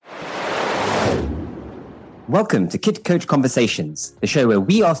Welcome to Kid Coach Conversations, the show where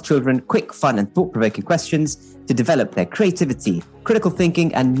we ask children quick, fun, and thought-provoking questions to develop their creativity, critical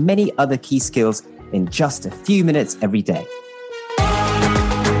thinking, and many other key skills in just a few minutes every day.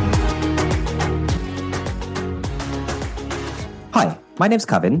 Hi, my name's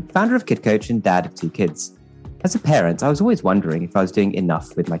Kevin, founder of Kid Coach and dad of 2 kids. As a parent, I was always wondering if I was doing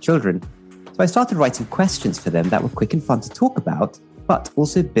enough with my children, so I started writing questions for them that were quick and fun to talk about, but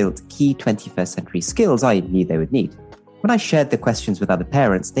also built key 21st century skills I knew they would need. When I shared the questions with other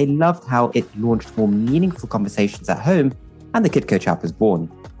parents, they loved how it launched more meaningful conversations at home, and the Kid Coach app was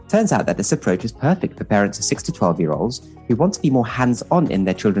born. Turns out that this approach is perfect for parents of 6 to 12-year-olds who want to be more hands-on in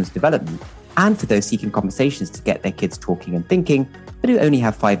their children's development, and for those seeking conversations to get their kids talking and thinking, but who only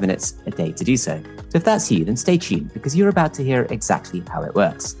have 5 minutes a day to do so. So if that's you, then stay tuned, because you're about to hear exactly how it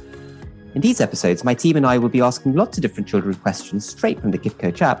works. In these episodes, my team and I will be asking lots of different children questions straight from the Kid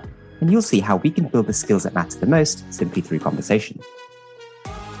Coach app, and you'll see how we can build the skills that matter the most simply through conversation.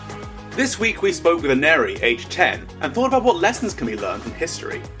 This week we spoke with Aneri, aged 10, and thought about what lessons can be learned from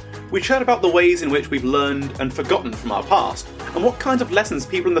history. We chat about the ways in which we've learned and forgotten from our past, and what kinds of lessons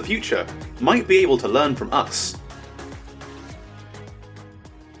people in the future might be able to learn from us.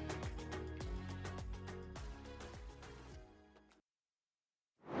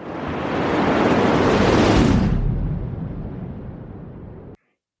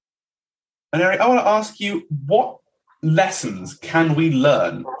 Aneri, I want to ask you, what lessons can we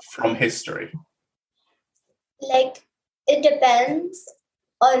learn from history? It depends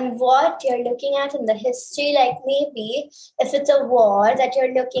on what you're looking at in the history. Maybe if it's a war that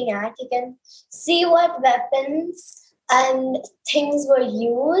you're looking at, you can see what weapons and things were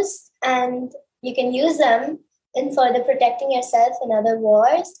used, and you can use them in further protecting yourself in other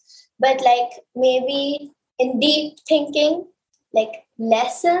wars. But maybe in deep thinking,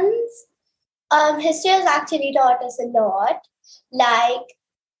 lessons, history has actually taught us a lot.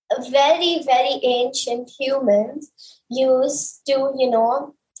 Very, very ancient humans used to,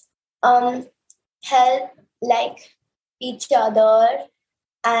 help each other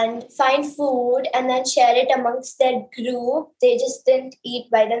and find food and then share it amongst their group. They just didn't eat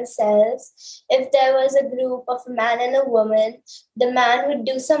by themselves. If there was a group of a man and a woman, the man would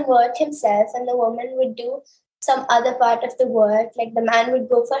do some work himself and the woman would do some other part of the work. The man would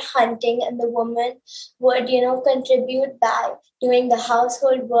go for hunting and the woman would, contribute by doing the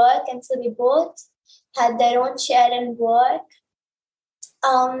household work. And so they both had their own share in work.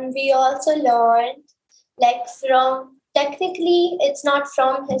 We also learned, technically, it's not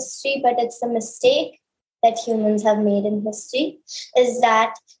from history, but it's the mistake that humans have made in history, is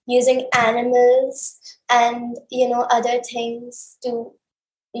that using animals and, other things to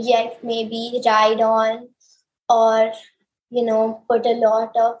maybe ride on, or, put a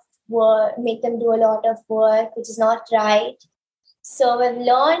lot of work, make them do a lot of work, which is not right. So we've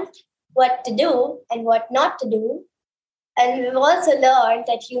learned what to do and what not to do. And we've also learned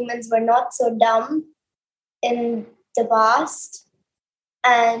that humans were not so dumb in the past.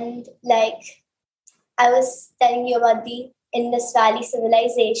 And I was telling you about the Indus Valley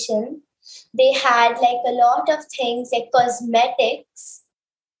civilization. They had a lot of things cosmetics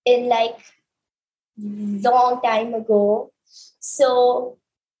in long time ago. So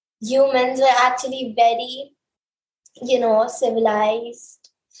humans were actually very, civilized.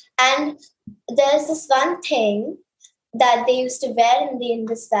 And there's this one thing that they used to wear in the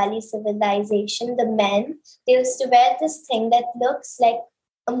Indus Valley civilization, the men. They used to wear this thing that looks like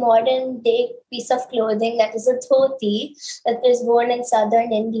a modern day piece of clothing, that is a dhoti, that is worn in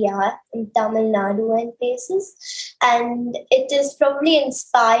southern India, in Tamil Nadu and places. And it is probably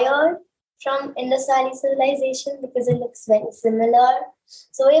inspired from Indus Valley civilization because it looks very similar.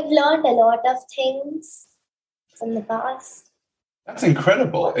 So we've learned a lot of things from the past. That's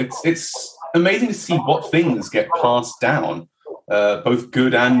incredible. It's amazing to see what things get passed down, both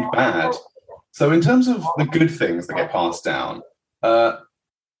good and bad. So in terms of the good things that get passed down,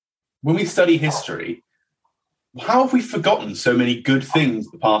 when we study history, how have we forgotten so many good things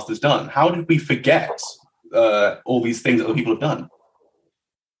the past has done? How did we forget all these things that other people have done?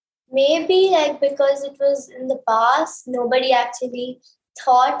 Maybe because it was in the past, nobody actually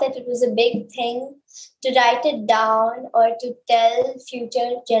thought that it was a big thing to write it down or to tell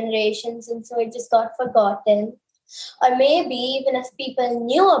future generations, and so it just got forgotten. Or maybe even if people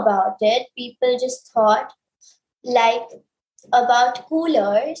knew about it, people just thought about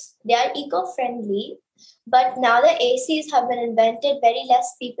coolers. They are eco-friendly, but now the ACs have been invented. Very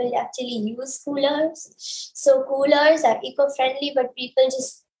less people actually use coolers. So coolers are eco-friendly, but people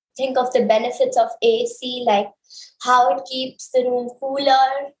just think of the benefits of AC, how it keeps the room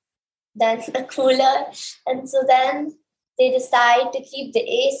cooler than a cooler. And so then they decide to keep the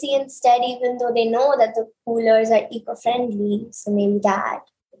AC instead, even though they know that the coolers are eco-friendly. So maybe that.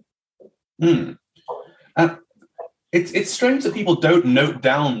 Hmm. It's strange that people don't note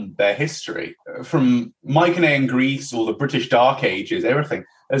down their history. From Mycenae and Greece or the British Dark Ages, everything.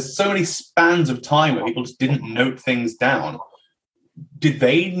 There's so many spans of time where people just didn't note things down. Did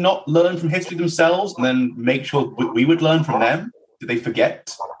they not learn from history themselves and then make sure we would learn from them? Did they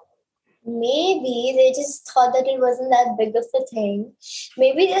forget? Maybe they just thought that it wasn't that big of a thing.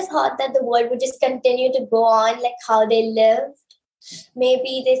 Maybe they thought that the world would just continue to go on like how they lived.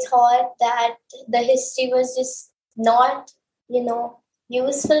 Maybe they thought that the history was just not,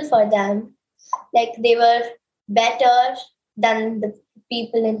 useful for them. Like they were better than the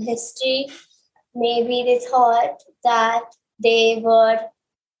people in history. Maybe they thought that they were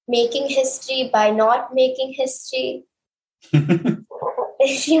making history by not making history.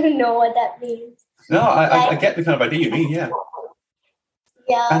 If you know what that means. No, I get the kind of idea you mean, yeah.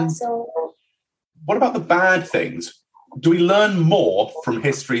 Yeah, and so... What about the bad things? Do we learn more from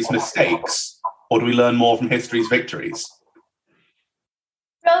history's mistakes, or do we learn more from history's victories?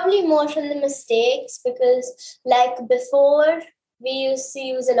 Probably more from the mistakes, because like before, we used to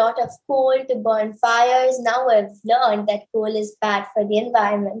use a lot of coal to burn fires. Now we've learned that coal is bad for the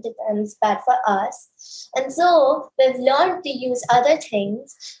environment and it's bad for us. And so we've learned to use other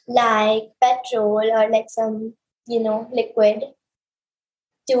things like petrol or like some, liquid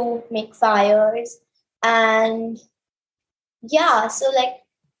to make fires. And yeah, so like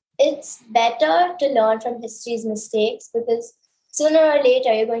it's better to learn from history's mistakes, because sooner or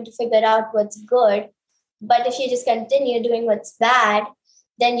later you're going to figure out what's good. But if you just continue doing what's bad,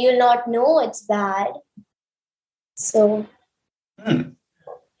 then you'll not know it's bad. So.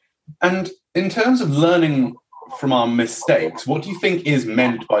 And in terms of learning from our mistakes, what do you think is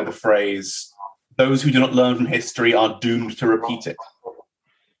meant by the phrase, those who do not learn from history are doomed to repeat it?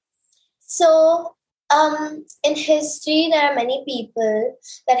 So, in history, there are many people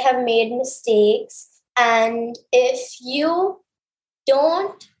that have made mistakes. And if you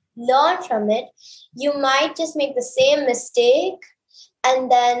don't learn from it, you might just make the same mistake, and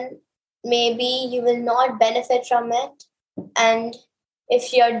then maybe you will not benefit from it. And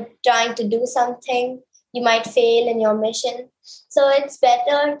if you're trying to do something, you might fail in your mission. So it's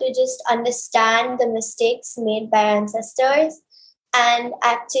better to just understand the mistakes made by ancestors and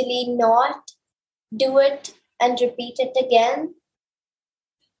actually not do it and repeat it again.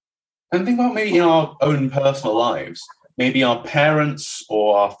 And think about maybe in our own personal lives. Maybe our parents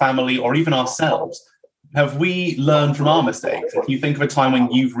or our family or even ourselves, have we learned from our mistakes? Can you think of a time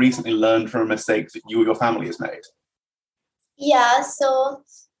when you've recently learned from a mistake that you or your family has made? Yeah, so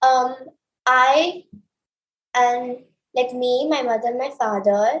I and like me, my mother and my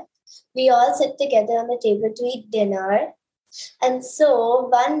father, we all sit together on the table to eat dinner. And so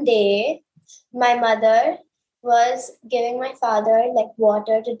one day, my mother was giving my father like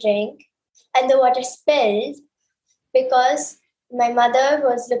water to drink, and the water spilled because my mother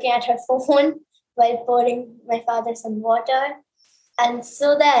was looking at her phone while pouring my father some water. And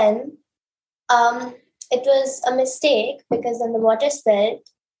so then it was a mistake, because then the water spilled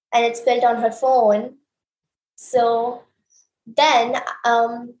and it spilled on her phone. So then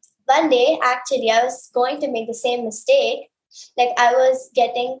one day, actually, I was going to make the same mistake. Like I was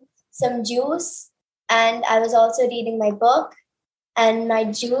getting some juice and I was also reading my book, and my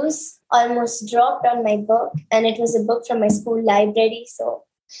juice almost dropped on my book, and it was a book from my school library. So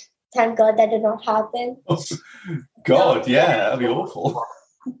thank God that did not happen. God, yeah, that'd be awful.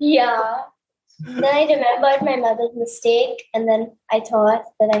 Yeah. Then I remembered my mother's mistake, and then I thought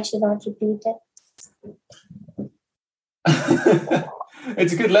that I should not repeat it.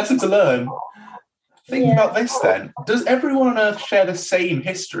 It's a good lesson to learn. Think about this then. Does everyone on Earth share the same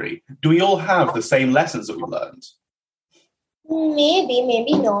history? Do we all have the same lessons that we learned? Maybe,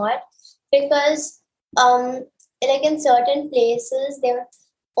 maybe not. Because like in certain places, they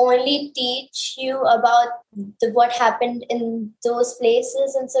only teach you about what happened in those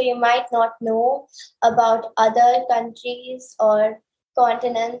places. And so you might not know about other countries or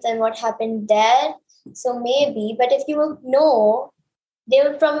continents and what happened there. So maybe, but if you would know, they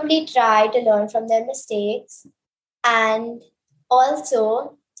would probably try to learn from their mistakes and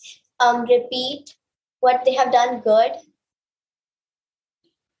also repeat what they have done good.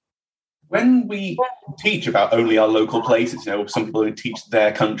 When we teach about only our local places, some people only teach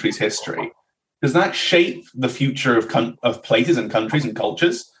their country's history, does that shape the future of places and countries and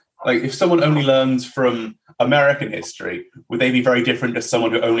cultures? Like if someone only learns from American history, would they be very different to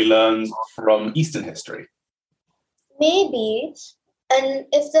someone who only learns from Eastern history? Maybe. And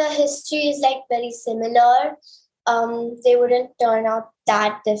if the history is like very similar, they wouldn't turn out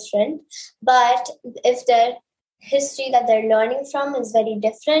that different. But if the history that they're learning from is very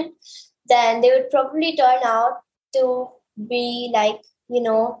different, then they would probably turn out to be like,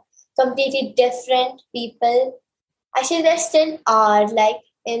 completely different people. Actually, there still are, like,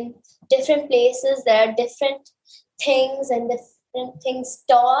 in different places, there are different things and different things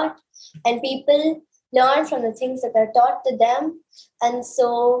taught, and people learn from the things that are taught to them. And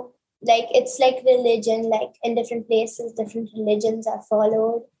so, like, it's like religion, like in different places, different religions are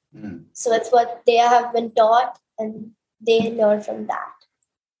followed. So it's what they have been taught, and they learn from that.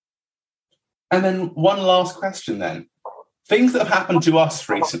 And then one last question then. Things that have happened to us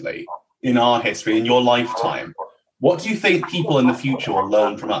recently in our history, in your lifetime, what do you think people in the future will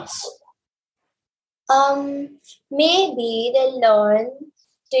learn from us? Maybe they'll learn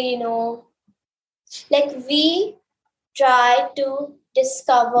to, like, we try to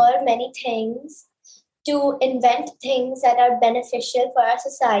discover many things, to invent things that are beneficial for our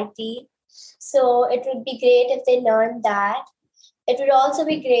society. So it would be great if they learn that. It would also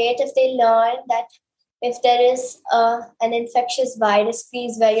be great if they learn that if there is an infectious virus,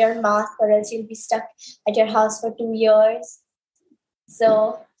 please wear your mask or else you'll be stuck at your house for 2 years.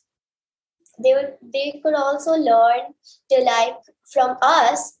 So they could also learn to, like, from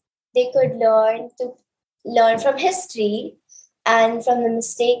us, they could learn from history and from the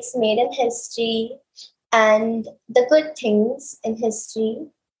mistakes made in history and the good things in history.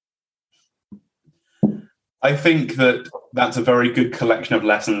 I think that that's a very good collection of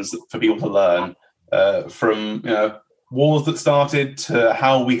lessons for people to learn, from wars that started to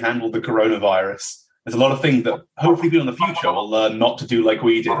how we handled the coronavirus. There's a lot of things that hopefully people in the future will learn not to do like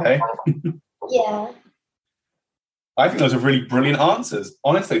we did, hey? Yeah. I think those are really brilliant answers.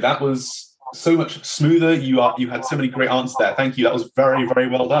 Honestly, that was so much smoother. You had so many great answers there. Thank you. That was very, very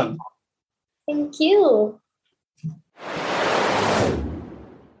well done. Thank you.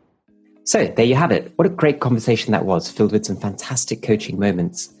 So there you have it. What a great conversation that was, filled with some fantastic coaching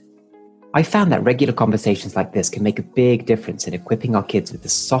moments. I found that regular conversations like this can make a big difference in equipping our kids with the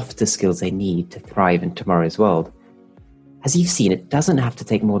softer skills they need to thrive in tomorrow's world. As you've seen, it doesn't have to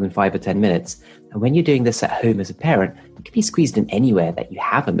take more than 5 or 10 minutes. And when you're doing this at home as a parent, it can be squeezed in anywhere that you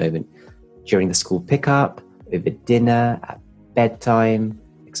have a moment. During the school pickup, over dinner, at bedtime,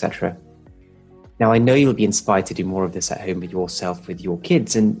 etc. Now, I know you'll be inspired to do more of this at home with yourself, with your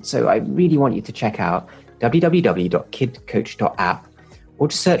kids. And so I really want you to check out www.kidcoach.app or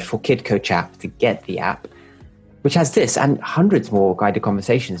just search for Kid Coach app to get the app, which has this and hundreds more guided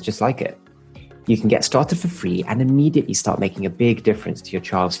conversations just like it. You can get started for free and immediately start making a big difference to your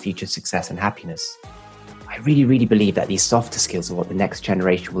child's future success and happiness. I really, really believe that these softer skills are what the next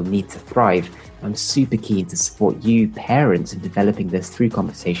generation will need to thrive. I'm super keen to support you, parents, in developing this through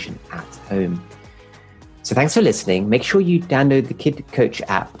conversation at home. So thanks for listening. Make sure you download the Kid Coach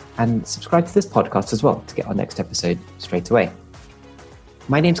app and subscribe to this podcast as well to get our next episode straight away.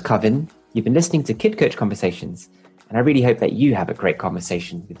 My name's Kevin. You've been listening to Kid Coach Conversations, and I really hope that you have a great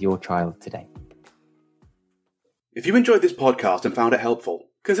conversation with your child today. If you enjoyed this podcast and found it helpful,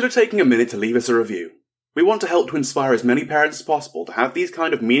 consider taking a minute to leave us a review. We want to help to inspire as many parents as possible to have these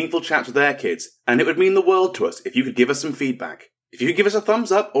kind of meaningful chats with their kids, and it would mean the world to us if you could give us some feedback. If you could give us a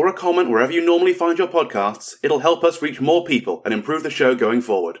thumbs up or a comment wherever you normally find your podcasts, it'll help us reach more people and improve the show going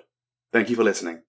forward. Thank you for listening.